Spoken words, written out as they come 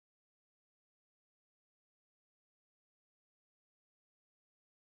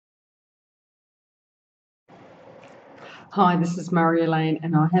Hi, this is Marjolyn,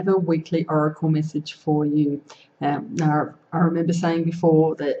 and I have a weekly oracle message for you. Now, I remember saying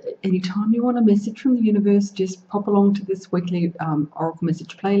before that anytime you want a message from the universe, just pop along to this weekly oracle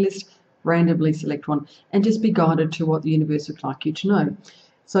message playlist, randomly select one, and just be guided to what the universe would like you to know.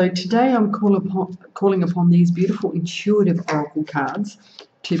 So today I'm calling upon these beautiful intuitive oracle cards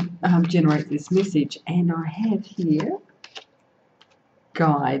to generate this message, and I have here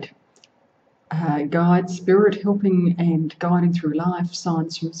guide. Guide, spirit, helping and guiding through life,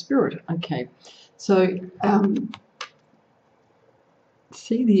 signs from spirit. Okay, so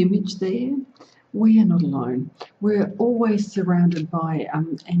see the image there? We are not alone. We're always surrounded by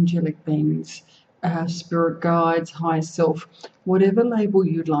angelic beings, spirit guides, higher self, whatever label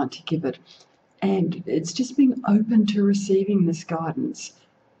you'd like to give it. And it's just being open to receiving this guidance.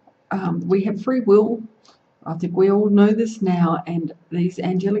 We have free will. I think we all know this now, and these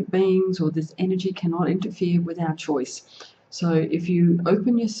angelic beings or this energy cannot interfere with our choice. So if you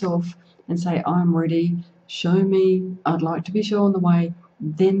open yourself and say, I'm ready, show me, I'd like to be shown the way,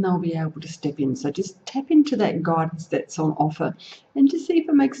 then they'll be able to step in. So just tap into that guidance that's on offer and just see if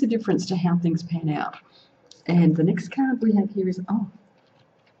it makes a difference to how things pan out. And the next card we have here is, oh,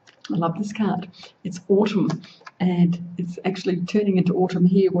 I love this card. It's autumn, and it's actually turning into autumn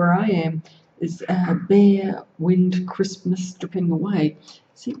here where I am. Is bare, wind, crispness dripping away.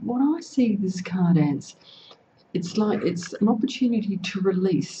 See, what I see this card as, it's like it's an opportunity to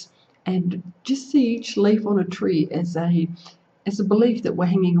release and just see each leaf on a tree as a belief that we're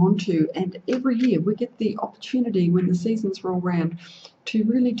hanging on to. And every year we get the opportunity when the seasons roll around to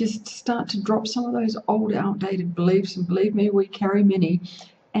really just start to drop some of those old, outdated beliefs. And believe me, we carry many.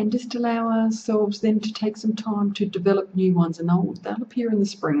 And just allow ourselves then to take some time to develop new ones, and they'll appear in the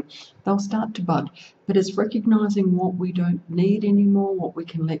spring. They'll start to bud. But it's recognizing what we don't need anymore, what we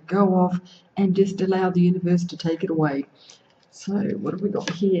can let go of, and just allow the universe to take it away. So what have we got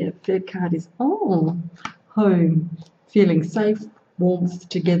here? Third card is, oh, home. Feeling safe, warmth,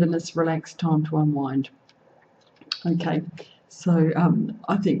 togetherness, relaxed, time to unwind. Okay. So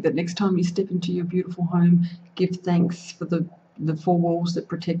I think that next time you step into your beautiful home, give thanks for the four walls that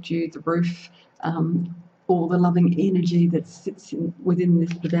protect you, the roof, all the loving energy that sits within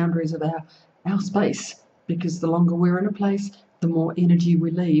the boundaries of our space, because the longer we're in a place, the more energy we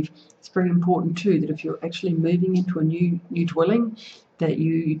leave. It's very important too that if you're actually moving into a new dwelling, that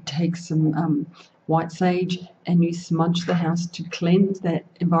you take some white sage and you smudge the house to cleanse that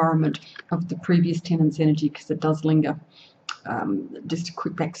environment of the previous tenant's energy, because it does linger. Just a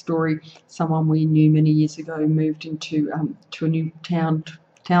quick backstory, someone we knew many years ago moved into to a new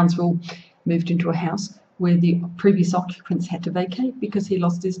Townsville, moved into a house where the previous occupants had to vacate because he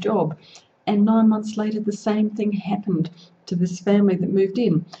lost his job. And 9 months later, the same thing happened to this family that moved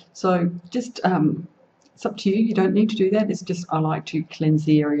in. So just, it's up to you. You don't need to do that. It's just, I like to cleanse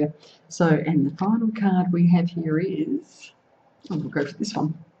the area. So, and the final card we have here is, oh, we'll go for this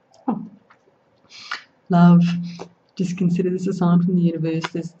one. Oh, love. Just consider this a sign from the universe.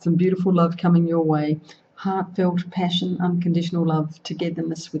 There's some beautiful love coming your way. Heartfelt passion, unconditional love,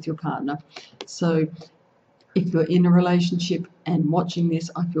 togetherness with your partner. So if you're in a relationship and watching this,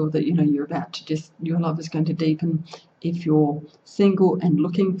 I feel that, you know, you're about to just, your love is going to deepen. If you're single and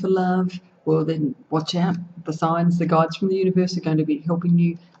looking for love, well, then watch out. The signs, the guides from the universe are going to be helping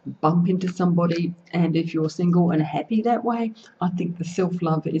you bump into somebody. And if you're single and happy that way, I think the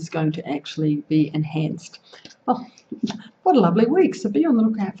self-love is going to actually be enhanced. Oh, what a lovely week. So be on the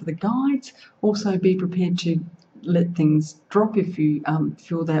lookout for the guides. Also be prepared to let things drop if you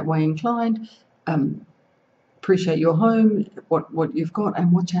feel that way inclined. Appreciate your home, what you've got,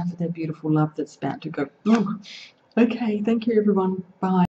 and watch out for that beautiful love that's about to go. Oh, okay, thank you everyone. Bye.